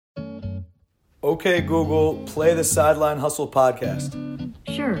Okay, Google, play the Sideline Hustle podcast.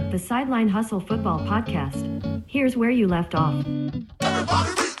 Sure, the Sideline Hustle Football Podcast. Here's where you left off. Everybody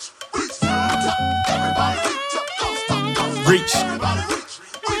reach to the top. Everybody reach Reach. Everybody reach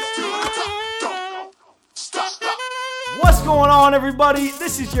to the top. Don't stop. What's going on, everybody?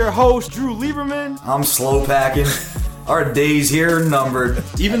 This is your host, Drew Lieberman. I'm slow packing. Our days here are numbered.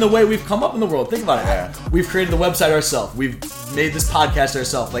 Even the way we've come up in the world, think about it. Yeah. We've created the website ourselves. We've made this podcast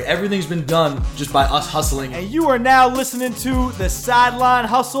ourselves. Like, everything's been done just by us hustling. And you are now listening to the Sideline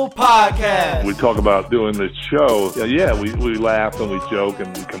Hustle podcast. We talk about doing this show. Yeah, we laugh and we joke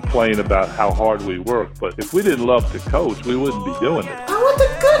and we complain about how hard we work. But if we didn't love to coach, we wouldn't be doing it. I want the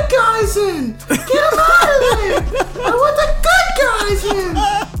good guys in. Get them out of there. I want the good guys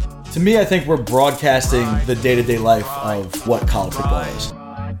in. To me, I think we're broadcasting the day-to-day life of what college football is.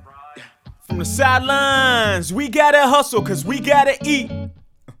 From the sidelines, we gotta hustle cause we gotta eat.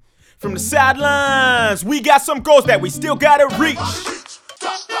 From the sidelines, we got some goals that we still gotta reach.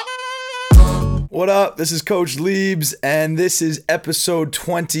 What up? This is Coach Liebs, and this is episode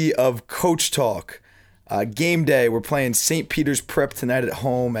 20 of Coach Talk. Game day, we're playing St. Peter's Prep tonight at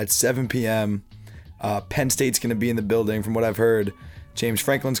home at 7 p.m. Penn State's going to be in the building from what I've heard. James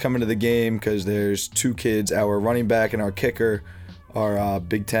Franklin's coming to the game because there's two kids, our running back and our kicker, are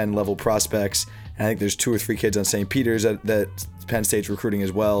Big Ten level prospects. And I think there's 2 or 3 kids on St. Peter's that Penn State's recruiting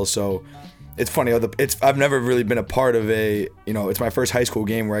as well. So it's funny. I've never really been a part of it's my first high school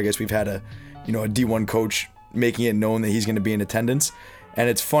game where I guess we've had a D1 coach making it known that he's going to be in attendance. And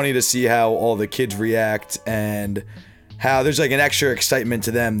it's funny to see how all the kids react and how there's like an extra excitement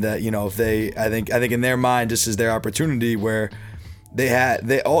to them that, if I think in their mind, this is their opportunity where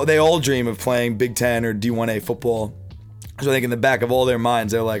they all dream of playing Big Ten or D1A football. So I think in the back of all their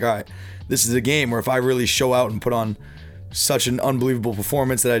minds, they're like, all right, this is a game where if I really show out and put on such an unbelievable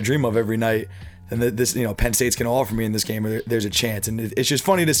performance that I dream of every night, then this, Penn State's going to offer me in this game, or there's a chance. And it's just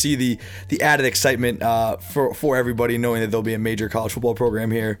funny to see the added excitement for everybody, knowing that there'll be a major college football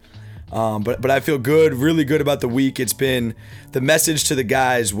program here. But I feel really good about the week. It's been, the message to the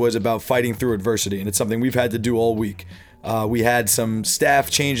guys was about fighting through adversity, and it's something we've had to do all week. We had some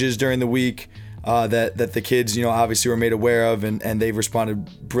staff changes during the week that the kids, obviously were made aware of, and they've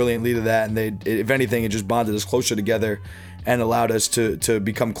responded brilliantly to that. And if anything, it just bonded us closer together and allowed us to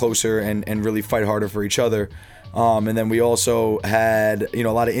become closer and really fight harder for each other. And then we also had, a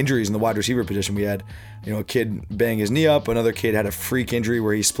lot of injuries in the wide receiver position. We had, a kid bang his knee up. Another kid had a freak injury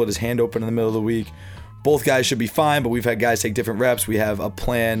where he split his hand open in the middle of the week. Both guys should be fine, but we've had guys take different reps. We have a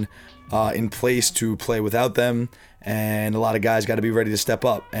plan in place to play without them, and a lot of guys got to be ready to step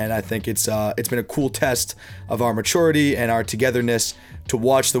up. And I think it's been a cool test of our maturity and our togetherness to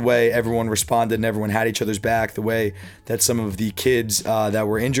watch the way everyone responded and everyone had each other's back, the way that some of the kids that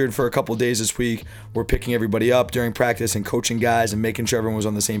were injured for a couple days this week were picking everybody up during practice and coaching guys and making sure everyone was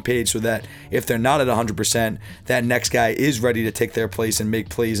on the same page so that if they're not at 100%, that next guy is ready to take their place and make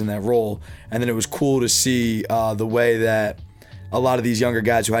plays in that role. And then it was cool to see the way that a lot of these younger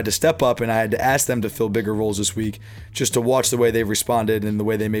guys who had to step up, and I had to ask them to fill bigger roles this week, just to watch the way they responded and the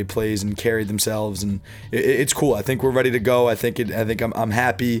way they made plays and carried themselves. And it's cool. I think we're ready to go. I think I'm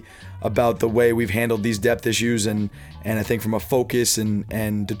happy about the way we've handled these depth issues, and I think from a focus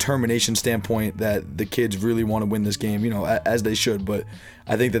and determination standpoint that the kids really want to win this game, as they should. But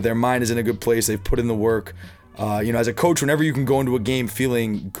I think that their mind is in a good place. They've put in the work. As a coach, whenever you can go into a game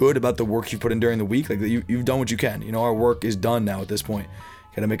feeling good about the work you put in during the week, like you've done what you can. Our work is done now at this point.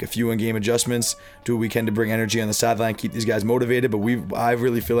 Got to make a few in-game adjustments, do what we can to bring energy on the sideline, keep these guys motivated. But I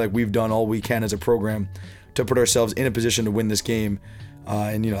really feel like we've done all we can as a program to put ourselves in a position to win this game.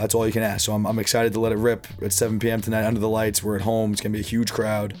 And that's all you can ask. So I'm excited to let it rip at 7 p.m. tonight under the lights. We're at home. It's gonna be a huge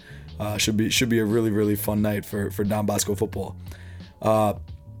crowd. Should be a really, really fun night for Don Bosco football.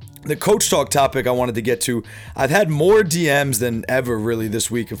 The Coach Talk topic I wanted to get to, I've had more DMs than ever really this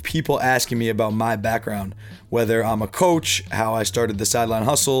week of people asking me about my background, whether I'm a coach, how I started the Sideline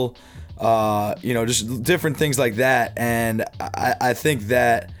Hustle, just different things like that. And I think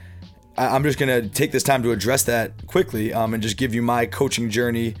that I'm just going to take this time to address that quickly and just give you my coaching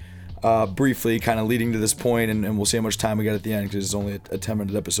journey briefly, kind of leading to this point, and we'll see how much time we got at the end because it's only a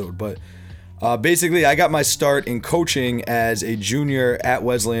 10-minute episode. But basically, I got my start in coaching as a junior at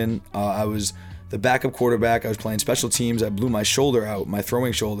Wesleyan. I was the backup quarterback. I was playing special teams. I blew my shoulder out, my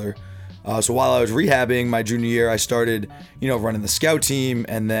throwing shoulder. So while I was rehabbing my junior year, I started, running the scout team.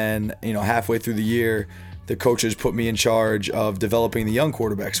 And then, halfway through the year, the coaches put me in charge of developing the young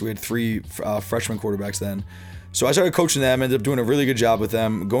quarterbacks. We had 3 freshman quarterbacks then. So I started coaching them, ended up doing a really good job with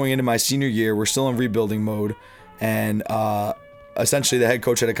them. Going into my senior year, we're still in rebuilding mode. And essentially the head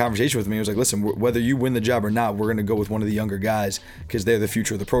coach had a conversation with me. He was like, listen, whether you win the job or not, we're going to go with one of the younger guys because they're the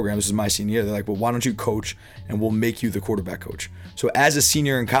future of the program. This is my senior year. They're like, well, why don't you coach and we'll make you the quarterback coach. So as a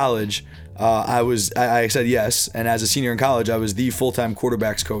senior in college, I said yes. And as a senior in college, I was the full-time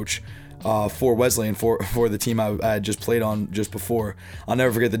quarterbacks coach for Wesleyan, for the team I had just played on just before. I'll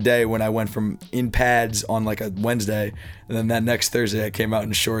never forget the day when I went from in pads on like a Wednesday, and then that next Thursday I came out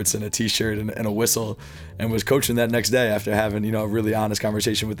in shorts and a t-shirt and a whistle and was coaching that next day after having, a really honest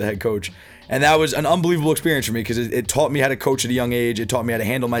conversation with the head coach. And that was an unbelievable experience for me because it taught me how to coach at a young age. It taught me how to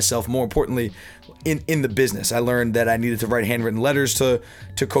handle myself, more importantly, in the business. I learned that I needed to write handwritten letters to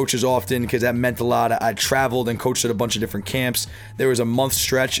coaches often because that meant a lot. I traveled and coached at a bunch of different camps. There was a month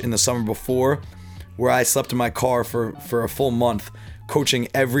stretch in the summer before where I slept in my car for a full month coaching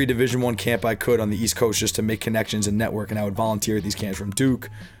every Division I camp I could on the East Coast just to make connections and network. And I would volunteer at these camps from Duke,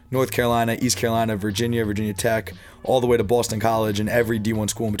 North Carolina, East Carolina, Virginia Tech, all the way to Boston College and every D1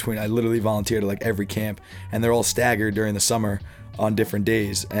 school in between. I literally volunteered at like every camp, and they're all staggered during the summer on different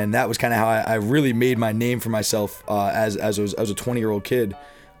days. And that was kind of how I really made my name for myself as a 20-year-old kid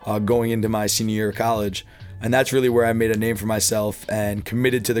going into my senior year of college. And that's really where I made a name for myself and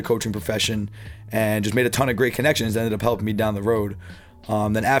committed to the coaching profession and just made a ton of great connections that ended up helping me down the road.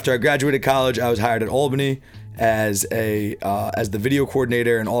 Then after I graduated college, I was hired at Albany as the video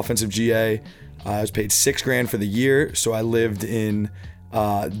coordinator and offensive GA. I was paid $6,000 for the year. So I lived in,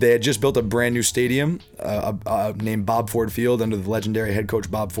 they had just built a brand new stadium named Bob Ford Field under the legendary head coach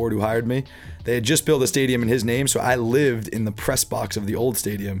Bob Ford, who hired me. They had just built a stadium in his name. So I lived in the press box of the old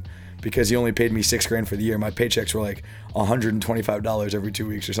stadium because he only paid me $6,000 for the year. My paychecks were like $125 every 2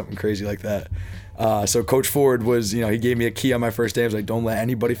 weeks or something crazy like that. So Coach Ford was, he gave me a key on my first day. I was like, don't let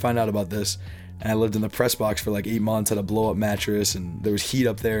anybody find out about this. And I lived in the press box for like 8 months, had a blow up mattress, and there was heat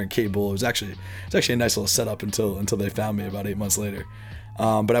up there and cable. It was actually a nice little setup until they found me about 8 months later.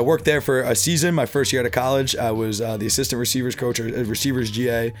 But I worked there for a season. My first year out of college, I was the assistant receivers coach or receivers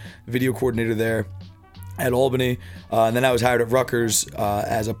GA, video coordinator there at Albany. And then I was hired at Rutgers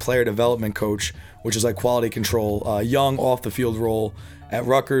as a player development coach, which is like quality control, young off the field role at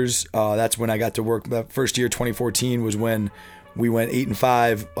Rutgers. That's when I got to work. That first year, 2014, was when we went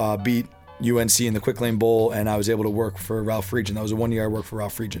 8-5, beat UNC in the Quick Lane Bowl, and I was able to work for Ralph Friedgen. That was the 1 year I worked for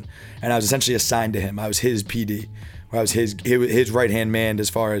Ralph Friedgen, and I was essentially assigned to him. I was his PD. I was his right-hand man as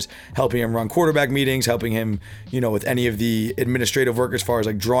far as helping him run quarterback meetings, helping him, with any of the administrative work as far as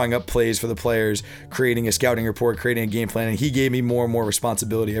like drawing up plays for the players, creating a scouting report, creating a game plan, and he gave me more and more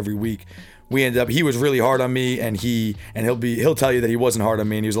responsibility every week. He was really hard on me, and he'll tell you that he wasn't hard on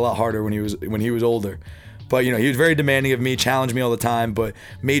me, and he was a lot harder when he was older. But, he was very demanding of me, challenged me all the time, but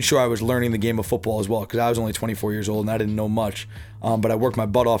made sure I was learning the game of football as well, because I was only 24 years old and I didn't know much. But I worked my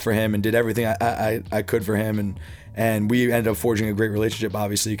butt off for him and did everything I could for him. And we ended up forging a great relationship,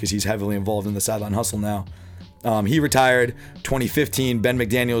 obviously, because he's heavily involved in the sideline hustle now. He retired 2015. Ben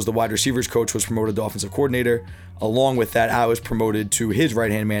McDaniels, the wide receivers coach, was promoted to offensive coordinator. Along with that, I was promoted to his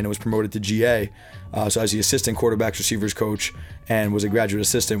right-hand man and was promoted to GA. So I was the assistant quarterbacks receivers coach and was a graduate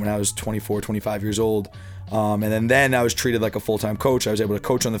assistant when I was 24, 25 years old. And then I was treated like a full-time coach. I was able to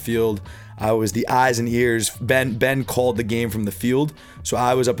coach on the field. I was the eyes and ears. Ben called the game from the field. So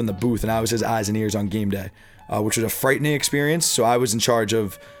I was up in the booth and I was his eyes and ears on game day, which was a frightening experience. So I was in charge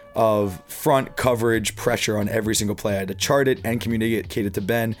of front coverage pressure on every single play. I had to chart it and communicate it to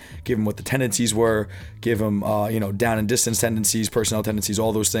Ben, give him what the tendencies were, give him down and distance tendencies, personnel tendencies,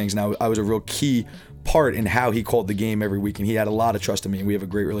 all those things. And I was a real key part in how he called the game every week, and he had a lot of trust in me, and we have a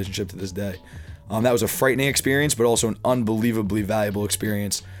great relationship to this day. That was a frightening experience, but also an unbelievably valuable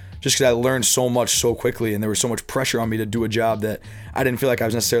experience, just because I learned so much so quickly, and there was so much pressure on me to do a job that I didn't feel like I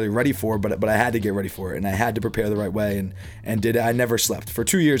was necessarily ready for, but I had to get ready for it, and I had to prepare the right way, and did it. I never slept. For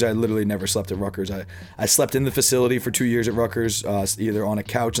 2 years, I literally never slept at Rutgers. I slept in the facility for 2 years at Rutgers, either on a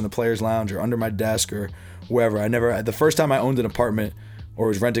couch in the players' lounge or under my desk or wherever. The first time I owned an apartment or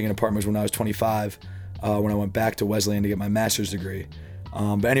was renting an apartment was when I was 25, when I went back to Wesleyan to get my master's degree.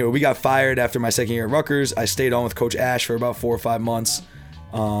 But anyway, we got fired after my second year at Rutgers. I stayed on with Coach Ash for about 4 or 5 months.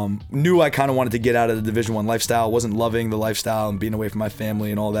 Knew I kind of wanted to get out of the Division I lifestyle. Wasn't loving the lifestyle and being away from my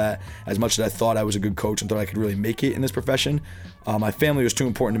family and all that as much as I thought I was a good coach and thought I could really make it in this profession. My family was too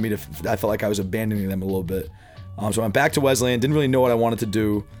important to me. I felt like I was abandoning them a little bit. So I went back to Wesleyan. Didn't really know what I wanted to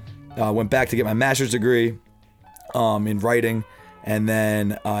do. Went back to get my master's degree in writing. And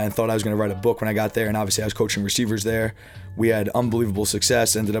then I thought I was going to write a book when I got there. And obviously I was coaching receivers there. We had unbelievable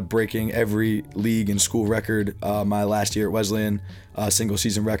success, ended up breaking every league and school record my last year at Wesleyan, single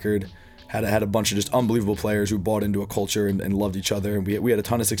season record. Had a bunch of just unbelievable players who bought into a culture and loved each other. And we had a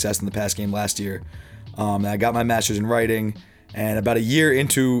ton of success in the pass game last year. And I got my master's in writing. And about a year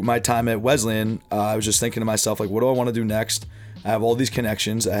into my time at Wesleyan, I was just thinking to myself, like, what do I want to do next? I have all these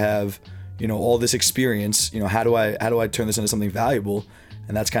connections. I have, all this experience. How do I turn this into something valuable?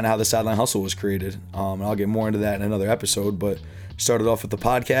 And that's kind of how the Sideline Hustle was created. And I'll get more into that in another episode. But started off with the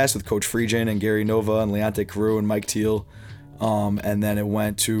podcast with Coach Friedgen and Gary Nova and Leonte Carew and Mike Teal. And then it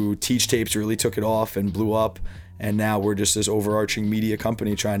went to Teach Tapes, really took it off and blew up. And now we're just this overarching media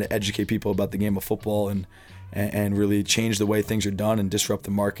company trying to educate people about the game of football and really change the way things are done and disrupt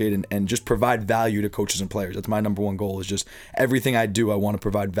the market and just provide value to coaches and players. That's my number one goal, is just everything I do, I want to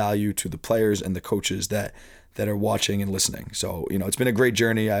provide value to the players and the coaches that are watching and listening. So, it's been a great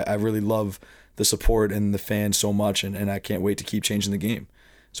journey. I really love the support and the fans so much, and I can't wait to keep changing the game.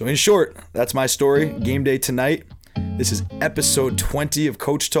 So in short, that's my story. Game day tonight. This is episode 20 of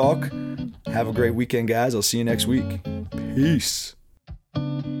Coach Talk. Have a great weekend, guys. I'll see you next week. Peace.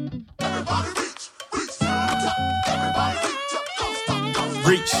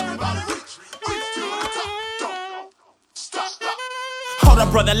 Reach. Hold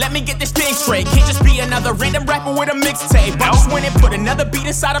up, brother, let me get this thing straight. Can't just be another random rapper with a mixtape. I just went and put another beat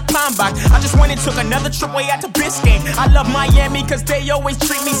inside a pine box. I just went and took another trip way out to Biscayne. I love Miami cause they always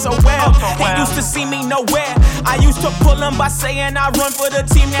treat me so well. They used to see me nowhere. I used to pull them by saying I run for the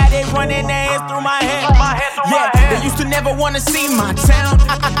team. Now they running their hands through my head. They used to never want to see my town.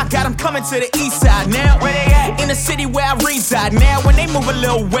 I got them coming to the east side now. Where they at? In the city where I reside now. When they move a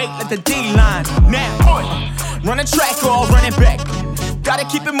little weight, let the D-line now. Run a track or running back. Gotta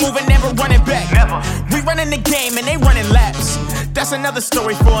keep it moving, never running back. Never. We running the game and they running laps. That's another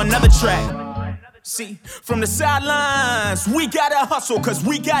story for another track. See, from the sidelines, we gotta hustle cause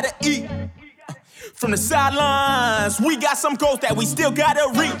we gotta eat. From the sidelines, we got some goals that we still gotta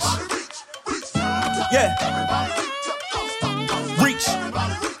reach. Yeah. Reach.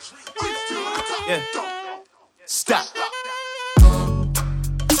 Yeah. Stop.